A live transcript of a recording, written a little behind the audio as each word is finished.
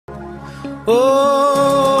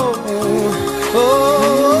Oh, oh,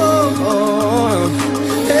 oh, oh,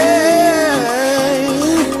 hey,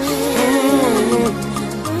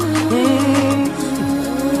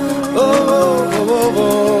 oh, oh,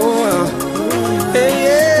 oh, hey,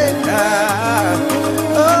 yeah,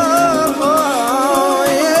 oh, oh,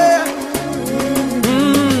 yeah,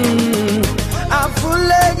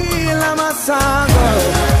 afulegi la masango,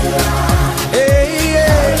 hey,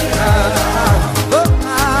 yeah.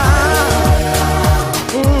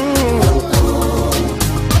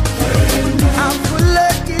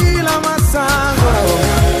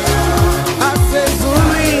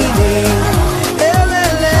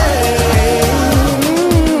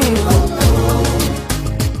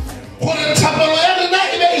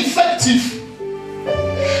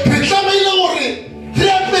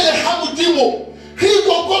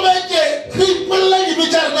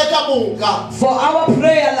 For our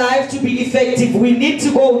prayer life to be effective, we need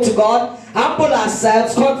to go to God, humble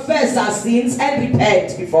ourselves, confess our sins, and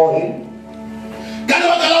repent before Him.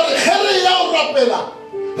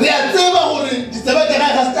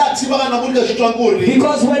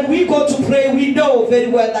 Because when we go to pray, we know very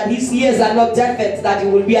well that His ears are not deafened, that He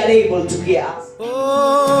will be unable to hear us.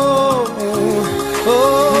 Oh, oh,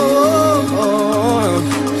 oh,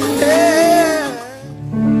 oh, hey.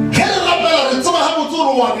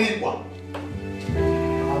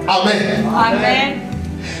 Amen. Amen.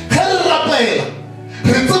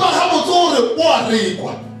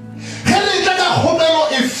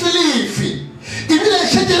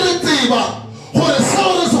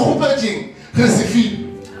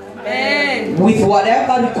 With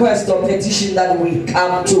whatever request or petition that we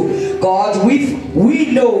come to God with,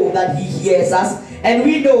 we know that He hears us, and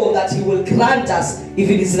we know that He will grant us if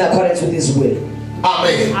it is in accordance with His will.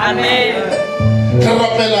 Amen. Amen.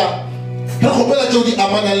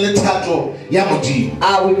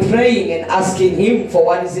 Are we praying and asking Him for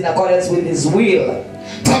what is in accordance with His will?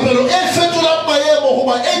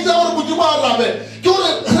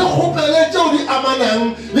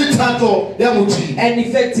 An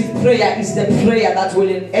effective prayer is the prayer that will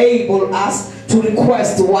enable us to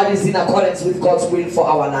request what is in accordance with God's will for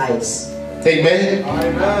our lives. Amen.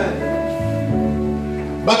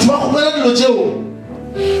 But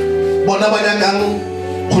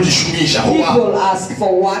people ask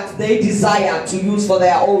for what they desire to use for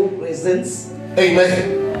their own reasons.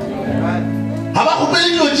 Amen.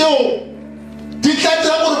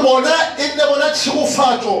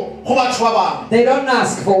 They don't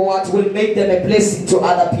ask for what will make them a blessing to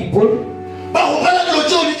other people.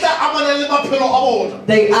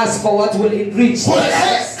 They ask for what will enrich their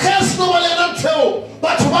lives.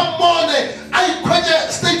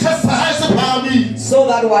 So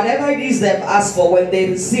that whatever it is they've asked for, when they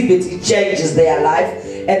receive it, it changes their life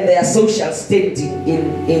and their social standing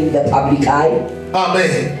in the public eye.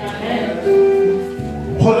 Amen.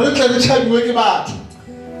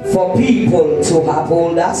 For people to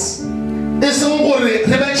uphold us, to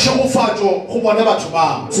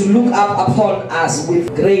look up upon us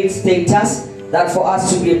with great status, that for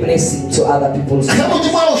us to be a blessing to other people's lives.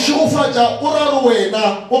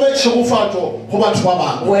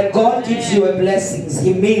 When God gives you a blessing,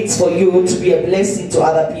 He means for you to be a blessing to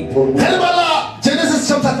other people. Genesis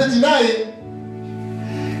chapter 39.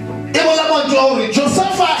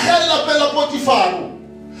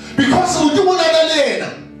 Because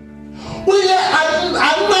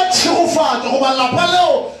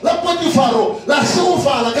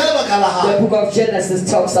the book of Genesis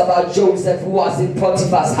talks about Joseph, who was in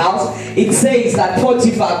Potiphar's house. It says that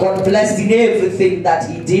Potiphar got blessed in everything that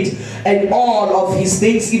he did, and all of his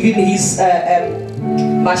things, even his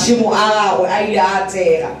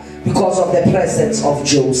because of the presence of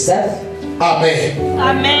Joseph. Amen.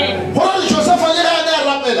 Amen.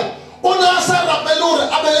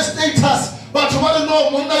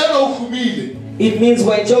 It means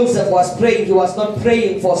when Joseph was praying, he was not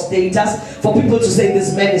praying for status, for people to say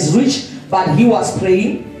this man is rich, but he was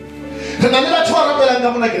praying.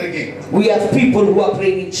 We have people who are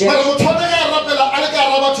praying in church.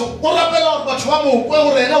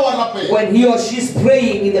 When he or she is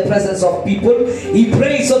praying in the presence of people, he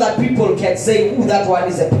prays so that people can say, "Ooh, that one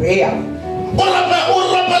is a prayer."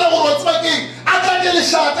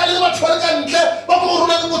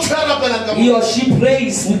 He or she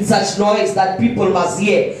prays with such noise that people must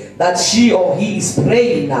hear that she or he is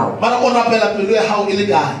praying now. But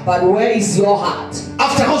where is your heart?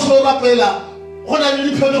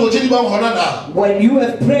 When you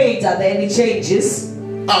have prayed, are there any changes?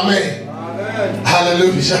 Amen. Amen.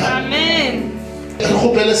 Hallelujah. Amen.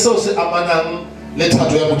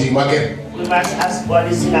 We must ask what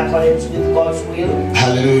is in accordance with God's will.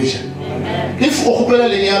 Hallelujah. If okupela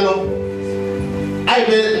lenyalo I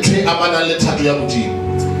be ntwe amana le thato ya modimo.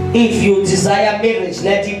 If you desire marriage,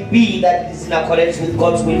 let it be that it is in accordance with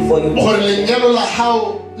God's will for you. Gore lenyalo la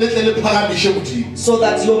hao le tle le phagamishe modimo. So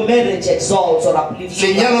that your marriage exalts or uplifts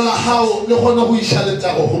you. Lenyalo la hao le gone go isha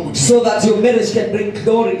letego go modimo. So that your marriage can bring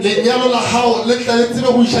glory. Lenyalo la hao le tle le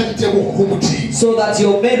tsebe go isha ditego go modimo. So that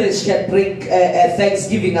your marriage can bring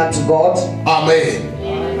thanksgiving unto God. Amen.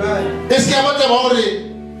 Eske abata ba gore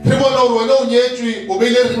re bona gore wena o nyetswe o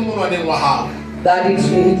beile re monwaneng wa hao. That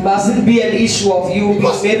it mustn't be an issue of you being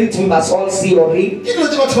married, we must all see or read.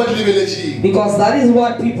 Because that is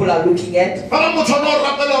what people are looking at.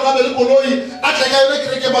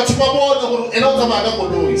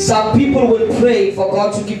 Some people will pray for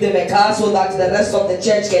God to give them a car so that the rest of the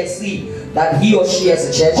church can see that he or she has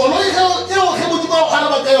a church.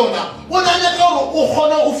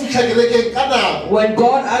 When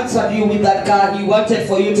God answered you with that car, he wanted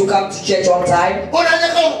for you to come to church on time.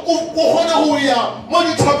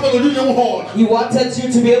 He wanted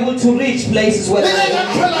you to be able to reach places where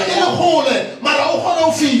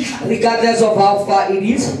regardless of how far it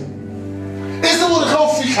is.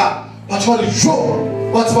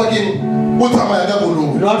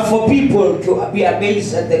 Not for people to be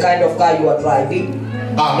amazed at the kind of car you are driving.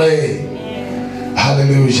 Amen.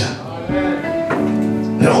 Hallelujah.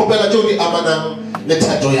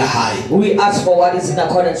 We ask for what is in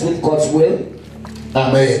accordance with God's will.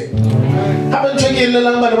 Amen. What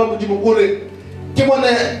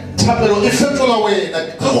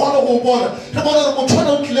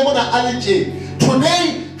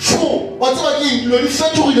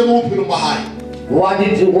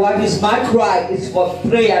is my cry is for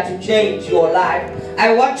prayer to change your life.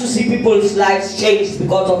 I want to see people's lives changed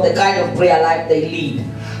because of the kind of prayer life they lead.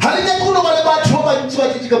 We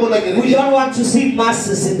don't want to see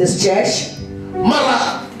masses in this church,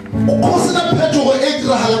 but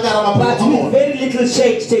with very little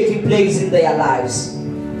change taking place in their lives.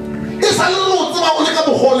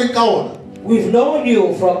 We've known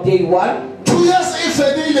you from day one, 2 years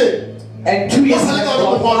and 2 years have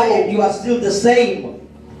gone by and you are still the same.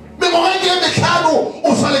 5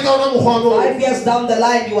 years down the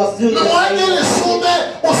line, you are still the same.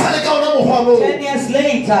 10 years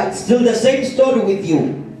later, it's still the same story with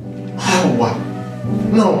you.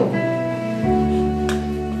 No.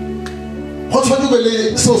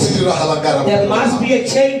 There must be a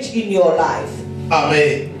change in your life.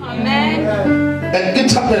 Amen. Amen.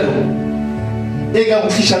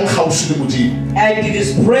 And it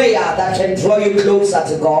is prayer that can draw you closer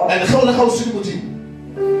to God.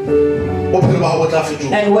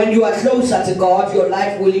 And when you are closer to God, your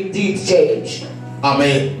life will indeed change.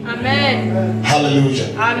 Amen. Amen. Hallelujah.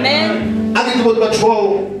 Amen.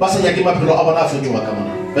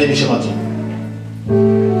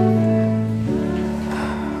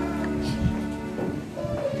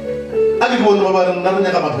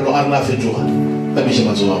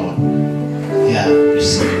 Yeah, you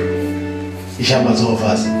see. Ishambazo of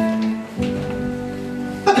us.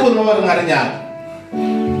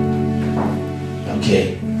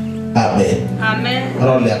 Okay. Amen. Amen.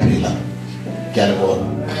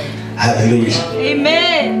 Hallelujah.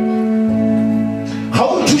 Amen.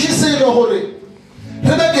 How would you say the holy?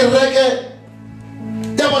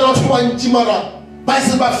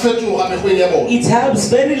 It helps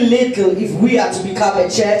very little if we are to become a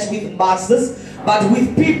church with masters, but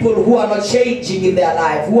with people who are not changing in their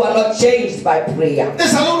life, who are not changed by prayer.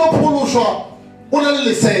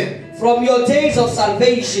 From your days of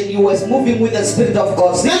salvation, you was moving with the Spirit of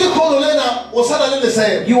God.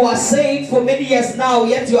 You are saved for many years now,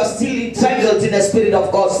 yet you are still entangled in the Spirit of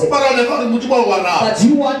God. But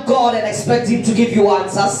you want God and expect Him to give you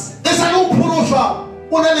answers.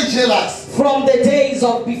 From the days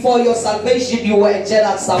of before your salvation, you were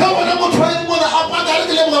jealous.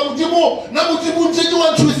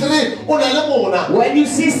 When you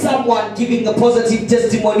see someone giving a positive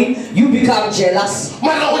testimony, you become jealous.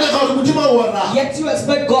 Yet you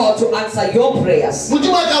expect God to answer your prayers.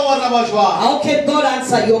 How can God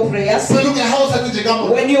answer your prayers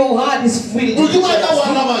when your heart is filled with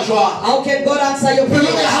jealousy? How can God answer your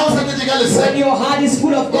prayers when your heart is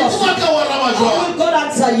full of gossip? How will God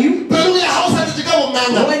answer you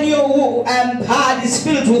when your heart is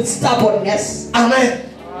filled with stubbornness? Amen.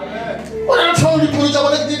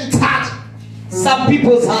 Some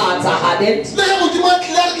people's hearts are hardened. Even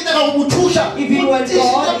when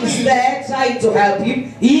God is there trying to help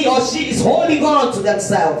him, he or she is holding on to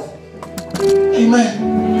themselves. Amen.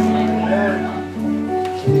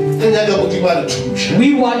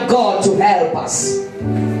 We want God to help us.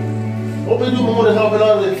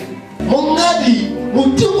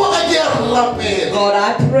 rapela God,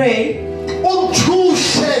 I pray, o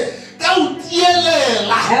nthuse ka o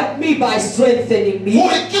tielela help me by strengthening me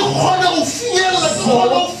gore ke kgone go finyella ke kgone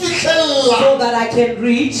go fitlhella so that I can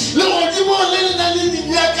reach le godimo le le nang le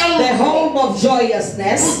dinyakalo the home of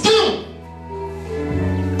joyousness.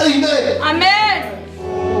 Amen. Amen.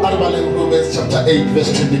 Romans chapter 8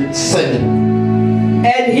 verse 27.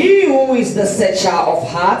 And he who is the searcher of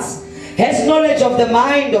hearts has knowledge of the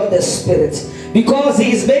mind of the Spirit, because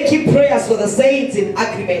he is making prayers for the saints in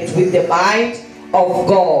agreement with the mind of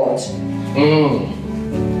God.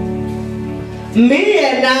 Me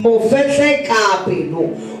and mo fetle ka pelo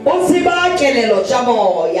o tseba kelelo tša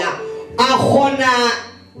moya a gona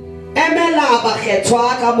emela ba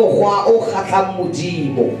kgethwa ka mogwa o kgatlang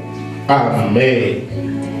modimo. Amen.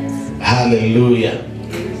 Hallelujah.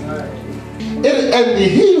 And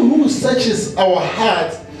he who searches our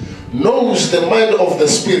hearts knows the mind of the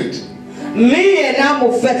Spirit. Me and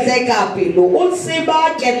mo fetle ka pelo o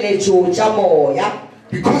tseba kelelo tša moya,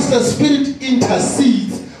 Because the Spirit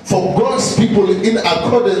intercedes for God's people in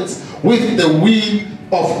accordance with the will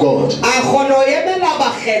of God. a kgona emela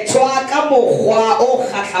ba kgethwa ka mogwa o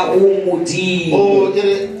kgatlang modimo. Oh,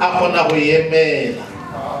 a kgona go emela.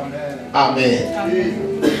 Amen.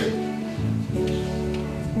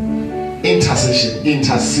 Intercession,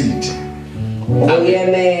 intercede. O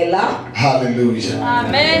emela. Hallelujah.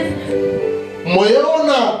 Amen. Moya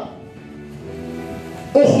ona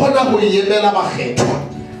o kgona go emela bakgethwa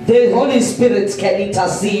The Holy Spirit can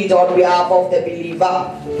intercede on behalf of the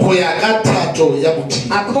believer go ya ka thato ya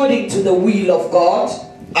Modimo. according to the will of God.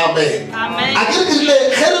 Amen. Amen. A ke re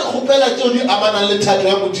ge re kgopela tšeo di amanang le thato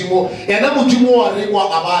ya Modimo, yena Modimo wa re kwa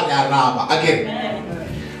a ba re araba. Again.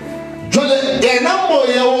 Jwale yena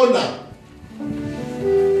moya ona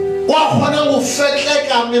wa kgona go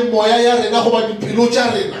fetleka memoya ya rena goba dipelo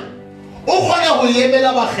tša rena, o kgona go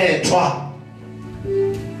emela bakgethwa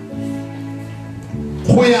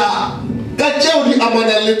go ya ka tšeo di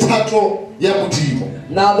amanang le thato ya Modimo.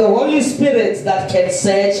 Now the Holy Spirit that can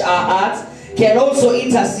search our hearts can also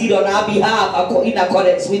intercede on our behalf in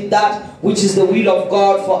accordance with that which is the will of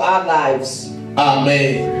God for our lives.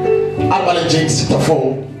 Amen. Albert James chapter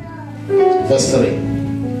 4 verse 3.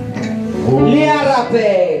 Le a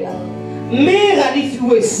rapela mme ga di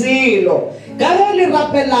fiwe selo ka ge le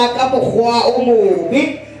rapela ka mokgwa o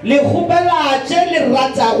mobe le kgopela tše le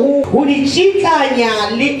ratago go di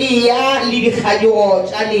tšhitlanya le eya le dikganyogo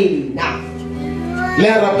tša lena. Le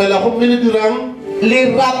a rapela gomme le dirang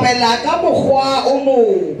Le rapela ka mokgwa o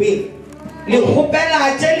mobe le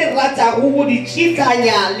kgopela tše le ratago go di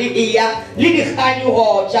tšhitlanya le eya le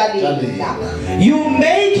dikganyogo tša lena. You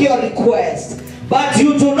make your request, but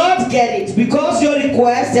you do not get it because your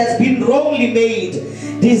request has been wrongly made,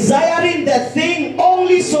 desiring the thing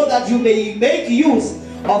only so that you may make use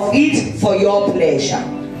of it for your pleasure.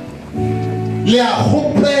 le a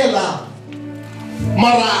kgopela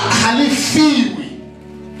mara ga le fiwe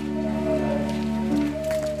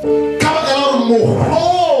ka baka la gore mokgwa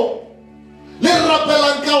le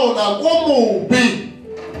rapelang ka ona ko mobe,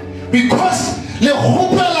 because le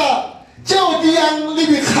kgopela tšeo di yang le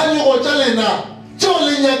dikganyego tša lena tšeo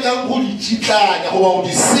le nyakang go di tšhitlanya goba go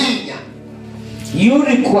di senya. You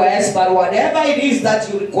request, but whatever it is that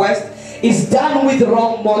you request is done with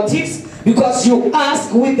wrong motives, because you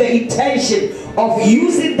ask with the intention of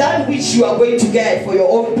using that which you are going to get for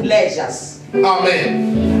your own pleasures.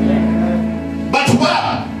 Amen. But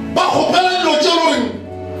ba kgopela dilo tše loreng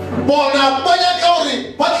bona ba nyaka gore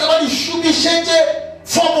ba tla ba di šomišetše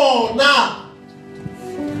for bona.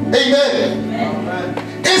 Amen.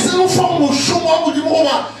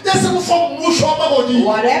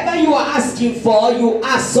 Whatever you are asking for, you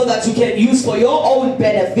ask so that you can use for your own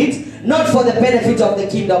benefit, not for the benefit of the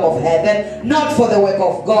kingdom of heaven, not for the work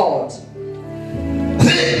of God.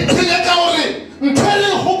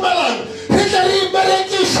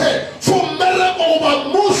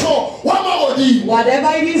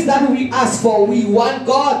 Whatever it is that we ask for, we want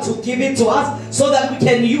God to give it to us so that we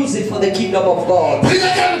can use it for the kingdom of God.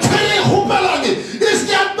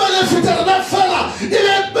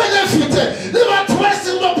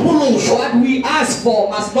 What we ask for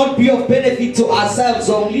must not be of benefit to ourselves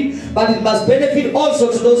only, but it must benefit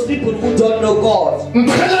also to those people who don't know God.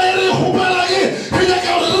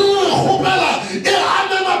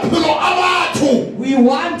 We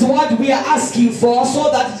want what we are asking for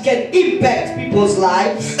so that it can impact people's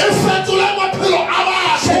lives,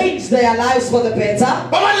 change their lives for the better.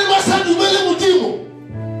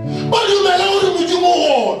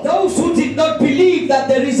 Those who did not believe that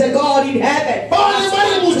there is a God in heaven,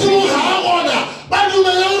 those who did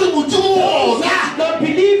not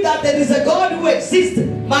believe that there is a God who exists,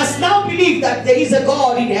 must now believe that there is a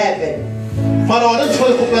God in heaven.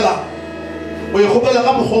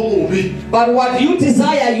 But what you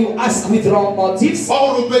desire, you ask with wrong motives,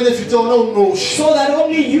 so that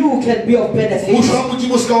only you can be of benefit.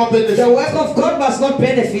 The work of God must not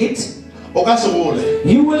benefit.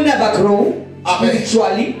 You will never grow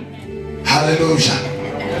spiritually. Hallelujah.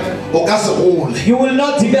 You will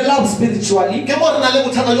not develop spiritually.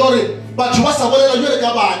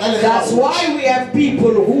 That's why we have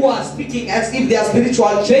people who are speaking as if they are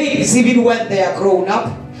spiritual babes, even when they are grown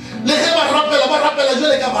up.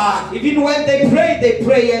 Even when they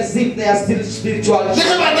pray as if they are still spiritual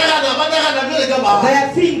children.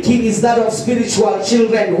 Their thinking is that of spiritual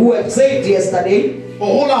children who have saved yesterday.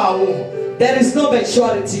 There is no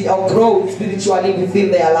maturity or growth spiritually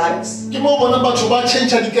within their lives. That's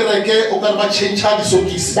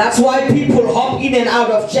why people hop in and out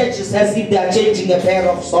of churches as if they are changing a pair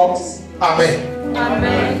of socks. Amen.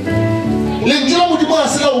 Amen.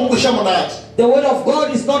 The word of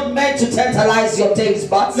God is not meant to tantalize your taste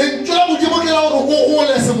buds. It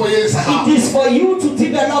is for you to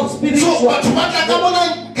develop spiritual.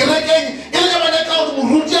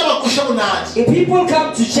 If people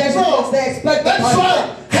come to church because they expect the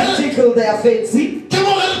pastor to tickle their fancy.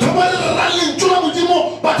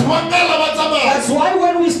 That's why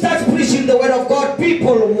when we start preaching the word of God,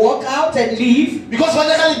 people walk out and leave because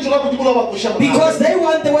they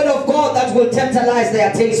want the word of God that will tantalize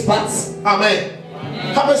their taste buds. Amen.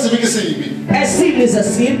 A sin is a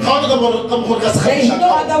sin. There is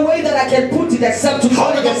no other way that I can put it except to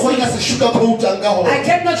call it a sin. I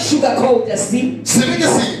cannot sugarcoat a sin.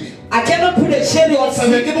 I cannot put a cherry on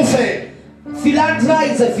sin. Philandra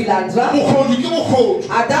is a philandra.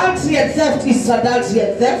 Adultery and theft is adultery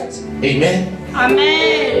and theft. Amen.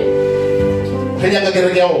 Amen.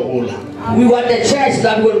 We want a church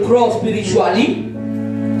that will grow spiritually.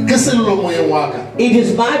 It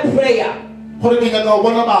is my prayer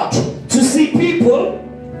to see people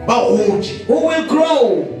who will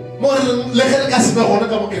grow to a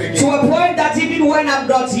point that even when I'm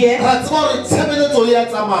not here, when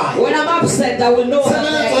I'm upset, I will know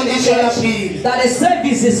that a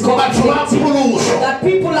service is complete, that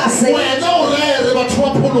people are saying that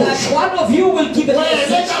one of you will give a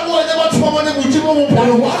message, that one of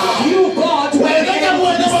you, God, will give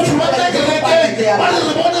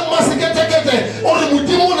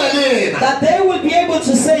that they will be able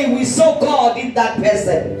to say we saw God in that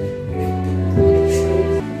person.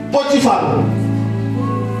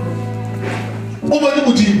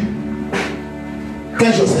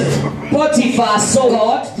 Potiphar saw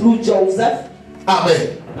God through Joseph.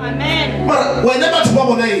 Amen. Amen.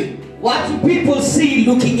 What do people see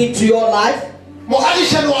looking into your life? What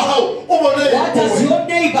does your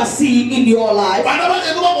neighbor see in your life?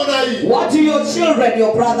 What do your children,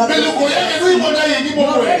 your brothers,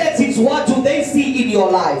 your relatives, what do they see in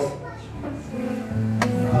your life?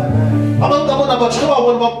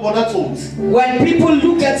 When people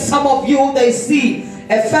look at some of you, they see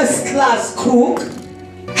a first-class crook.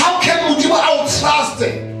 How can you trust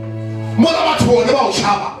it?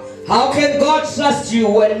 How can God trust you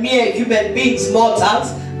when mere human beings,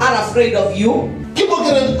 mortals, are afraid of you?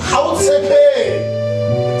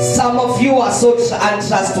 Some of you are so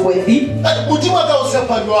untrustworthy.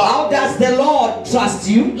 How does the Lord trust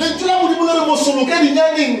you?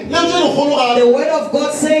 The word of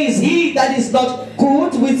God says, he that is not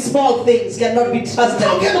good with small things cannot be trusted.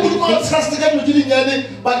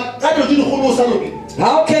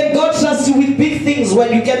 How can God trust you with big things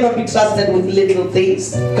when you cannot be trusted with little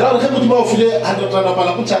things?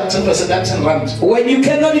 When you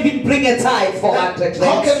cannot even bring a tithe for 100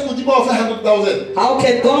 how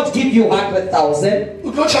can God give you 100,000?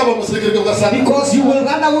 Because you will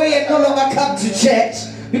run away and no longer come to church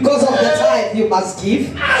because of the tithe you must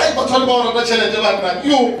give.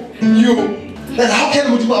 Then how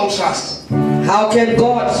can we trust? How can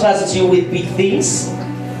God trust you with big things?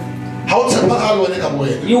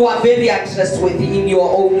 You are very untrustworthy in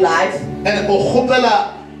your own life. And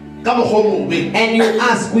you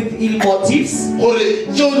ask with ill motives, so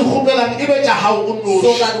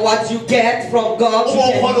that what you get from God, you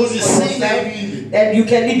can use for yourself, and you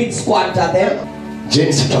can even squander them.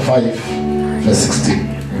 James chapter 5 verse 16.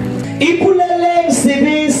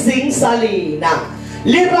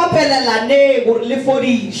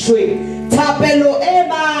 Amen. Tapelo e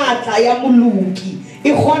matla ya moluki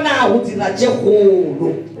e khona go dira je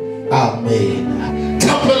kholo.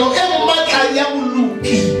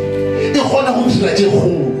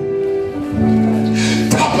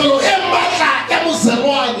 Tapelo e matla ya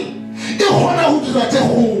mozerwane e khona go dira je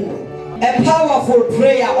kholo. A power powerful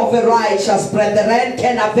prayer of a righteous brethren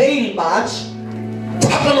can avail much.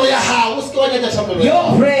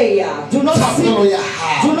 Your prayer, do not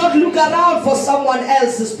look around for someone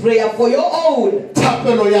else's prayer, for your own.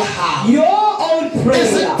 Your own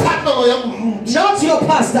prayer, not your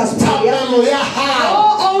pastor's prayer. Your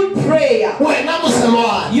own prayer,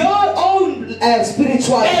 your own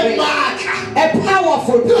spiritual prayer, a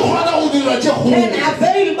powerful prayer can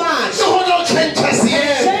avail much.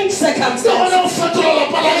 Change circumstances,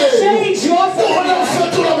 change your family,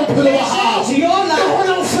 change your life,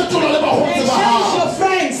 change your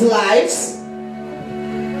friends' lives.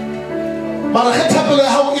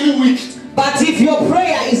 But if your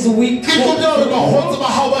prayer is weak, it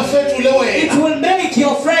will make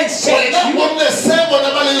your friends change. You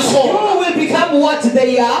will become what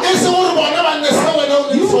they are.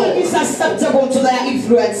 You will be susceptible to their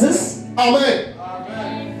influences. Amen.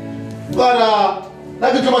 But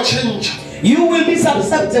you will be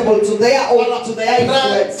susceptible to their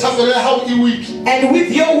influences. And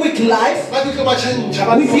with your weak life,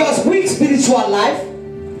 with your weak spiritual life,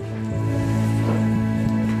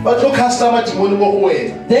 they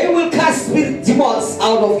will cast demons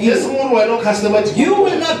out of you. You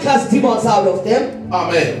will not cast demons out of them.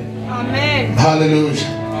 Amen. Amen. Hallelujah.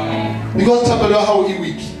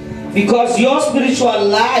 Because your spiritual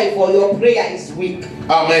life or your prayer is weak.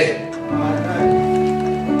 Amen.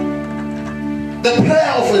 The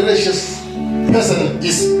prayer of a righteous person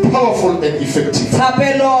is powerful and effective.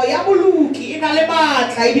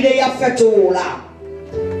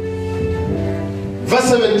 Verse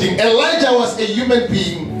 17, Elijah was a human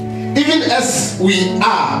being, even as we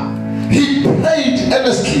are. He prayed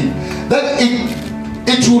earnestly that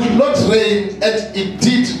it would not rain, and it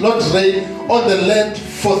did not rain on the land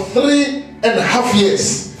for 3.5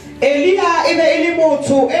 years. Elia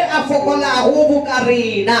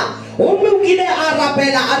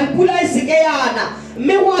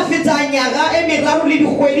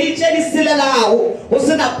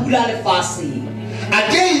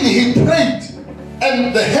again he prayed,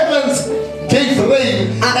 and the heavens gave rain,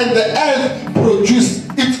 and the earth produced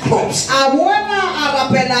its crops.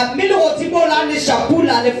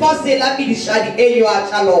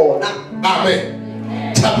 Amen.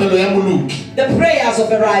 The prayers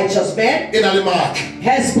of a righteous man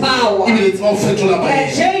has power, can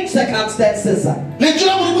change circumstances.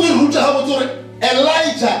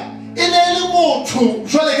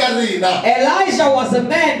 Elijah was a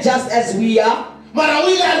man just as we are, but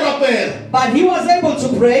he was able to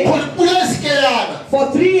pray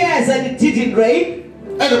for 3 years and it didn't rain,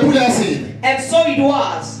 and so it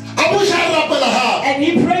was. And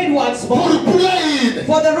he prayed once more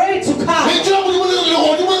for the rain to come,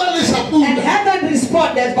 and heaven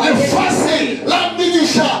responded by the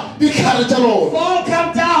fall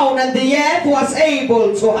come down, and the earth was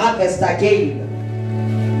able to harvest again.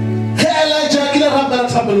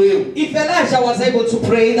 If Elijah was able to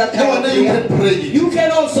pray that kind of prayer, you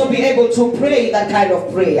can also be able to pray that kind of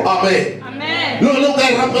prayer. Amen. Amen. You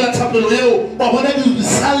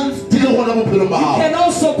can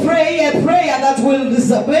also pray a prayer that will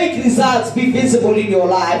make results be visible in your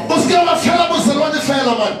life. Don't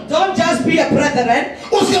just be a brethren.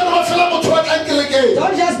 Don't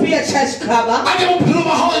just be a church cover. Let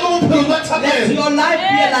your life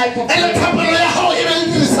be a life of prayer. Let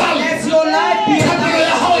your life be a life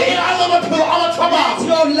of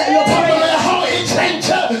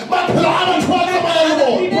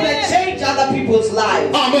people and change other people's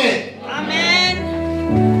lives. Amen. Amen.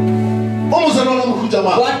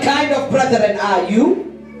 What kind of brethren are you?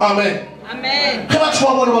 Amen. Amen.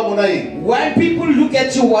 When people look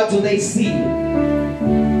at you, what do they see?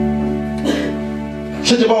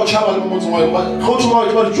 People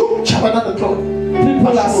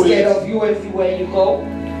are scared of you everywhere you go.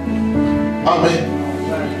 Amen.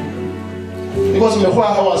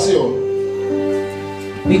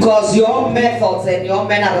 Because your methods and your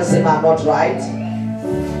mannerism are not right.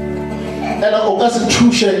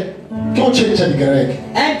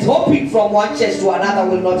 And hopping from one church to another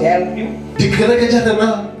will not help you.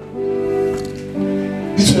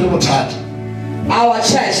 Our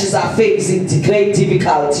churches are facing great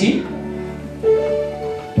difficulty.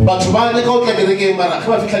 People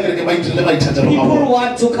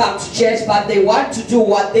want to come to church, but they want to do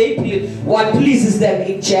what pleases them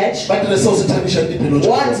in church. What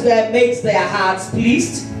makes their hearts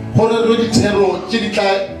pleased. Make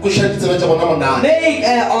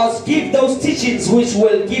us give those teachings which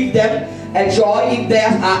will give them a joy in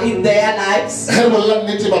their lives.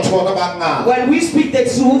 When we speak the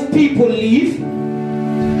truth, people leave.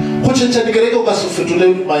 go change dikereke o ka se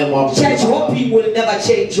fetole maemo a Church bophelo. hopping will never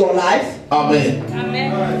change your life. Amen.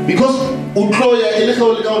 Amen. Because utloya ele ka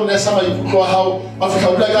o le ka o nesa maikutlo a hao a fihla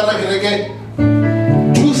o dula ka ra kereke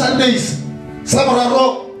 2 Sundays sa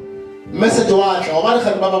boraro message wa tla o ba re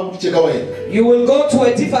ga ba ba butse ka wena. You will go to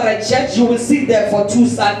a different church, you will sit there for 2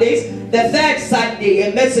 Sundays. The third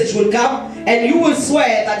Sunday, a message will come, and you will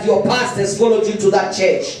swear that your pastors followed you to that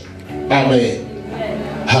church. Amen.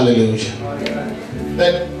 Hallelujah.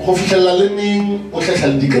 Then go fihlela le ning o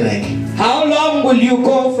tlhahla le dikereke. How long will you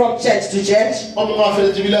go from church to church? O mongwe a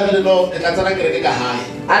feletse bile a re no e tla tsena kereke ka hae.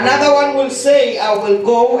 Another one will say, I will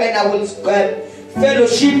go and I will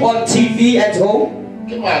fellowship on TV at home.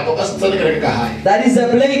 Ke maaka o ka se tsene kereke ka hae. That is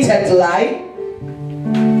a blatant lie.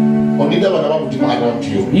 O need bana ba modimo around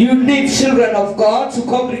you. You need children of God to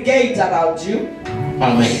congregate around you.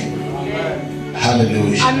 Amen.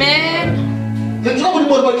 Hallelujah. Amen. Le tla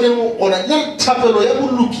modimo re batleng ona le thapelo ya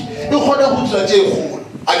boluki e kgona go tswa tse kgolo.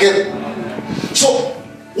 Again. So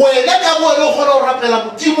wena ka go le kgona go rapela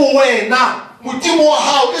modimo wena, modimo wa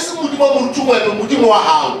hao, e se modimo wa motho wena, modimo wa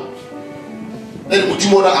hao. Le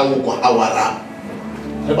modimo ona a go kwa a wara.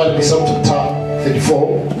 Re ba le Psalm chapter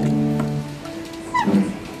 34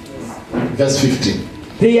 verse 15.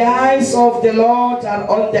 The eyes of the Lord are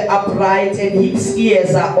on the upright, and his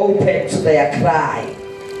ears are open to their cry.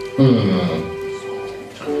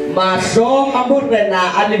 Mahlo a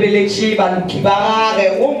morena a lebeletse baluki ba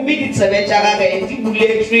gage gomme ditsebe tša gage di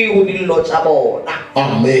buletswe go dillo tša bona.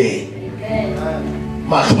 Amen.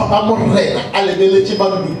 Mahlo a morena a lebeletse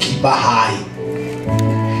baluki ba hae.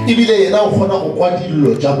 Ebile yena o kgona go kwa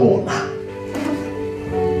dillo tša bona.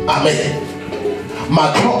 Amen.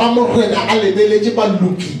 Mahlo a morena a lebeletse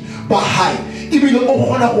baluki ba hae. Ebile o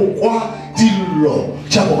kgona go kwa dillo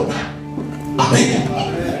tša bona.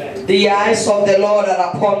 Amen. The eyes of the Lord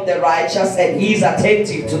are upon the righteous, and he is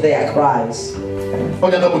attentive to their cries. O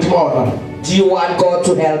nyaka modimo wa rona. Do you want God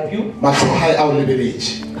to help you? Mahlo a hae a o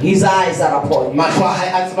lebeletse. His eyes are upon you. Mahlo a hae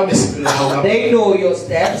a tseba mesepelo ya hao. They know your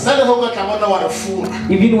steps. Sa le go ka tla mona wa re fura.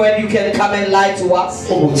 Even when you can come and lie to us,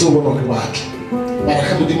 Go botse o bona ke batho. Ba re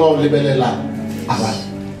ga modimo o lebelela a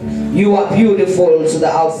ba. you are beautiful to the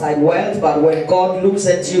outside world, but when God looks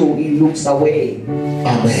at you, he looks away.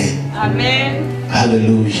 Amen. Amen.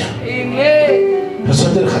 Hallelujah. Amen. Re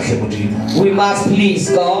tshwanetse re kgatlhe modimo. We must please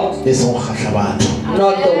God, E seng go kgatlha batho.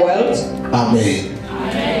 not the world. Amen.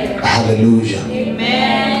 Hallelujah. Amen.